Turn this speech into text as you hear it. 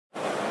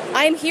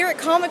I'm here at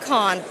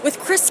Comic-Con with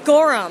Chris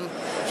Gorham.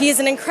 He is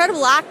an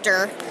incredible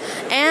actor,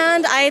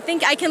 and I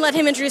think I can let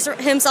him introduce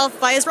himself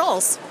by his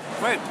roles.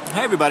 Right.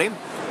 Hi, everybody.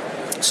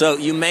 So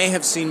you may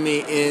have seen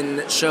me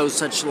in shows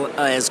such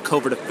as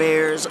Covert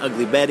Affairs,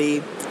 Ugly Betty,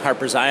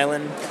 Harper's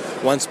Island,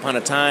 Once Upon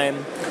a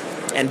Time,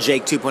 and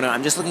Jake 2.0.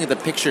 I'm just looking at the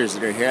pictures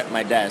that are here at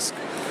my desk.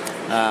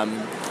 How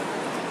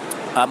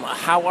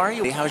are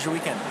you? How's your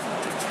weekend?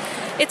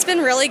 It's been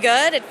really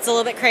good. It's a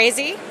little bit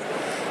crazy.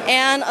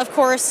 And, of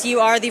course, you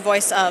are the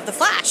voice of The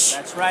Flash.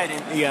 That's right.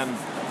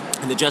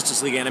 In the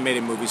Justice League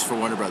animated movies for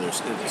Warner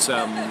Brothers. It's,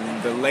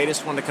 the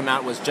latest one to come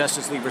out was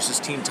Justice League vs.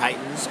 Teen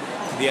Titans.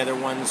 The other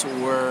ones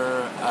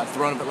were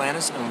Throne of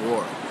Atlantis and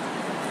War.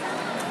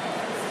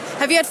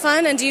 Have you had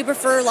fun, and do you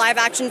prefer live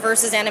action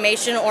versus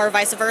animation or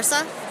vice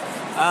versa?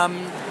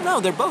 No,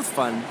 they're both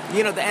fun.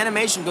 You know, the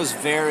animation goes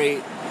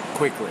very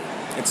quickly.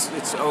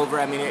 It's over.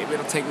 I mean,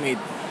 it'll take me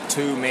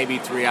 2, maybe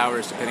 3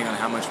 hours, depending on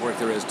how much work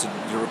there is to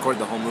record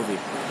the whole movie.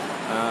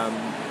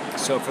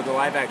 So for the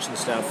live action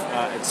stuff,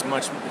 it's more,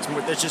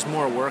 there's just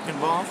more work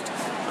involved,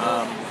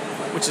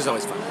 which is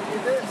always fun.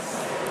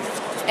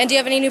 And do you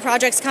have any new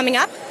projects coming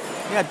up?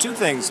 Yeah, 2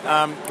 things.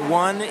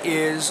 One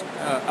is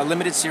a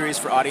limited series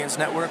for Audience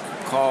Network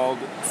called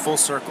Full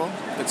Circle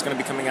that's going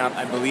to be coming out,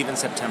 I believe, in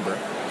September,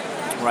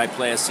 where I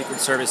play a Secret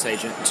Service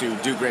agent to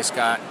Dougray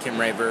Scott, Kim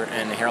Raver,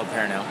 and Harold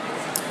Perrineau.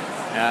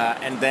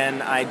 And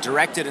then I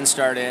directed and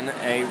starred in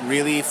a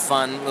really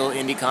fun little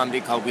indie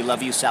comedy called We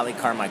Love You, Sally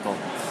Carmichael,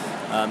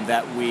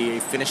 that we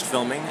finished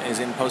filming, is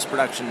in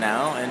post-production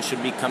now, and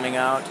should be coming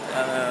out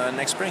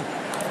next spring.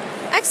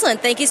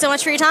 Excellent. Thank you so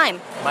much for your time.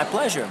 My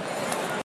pleasure.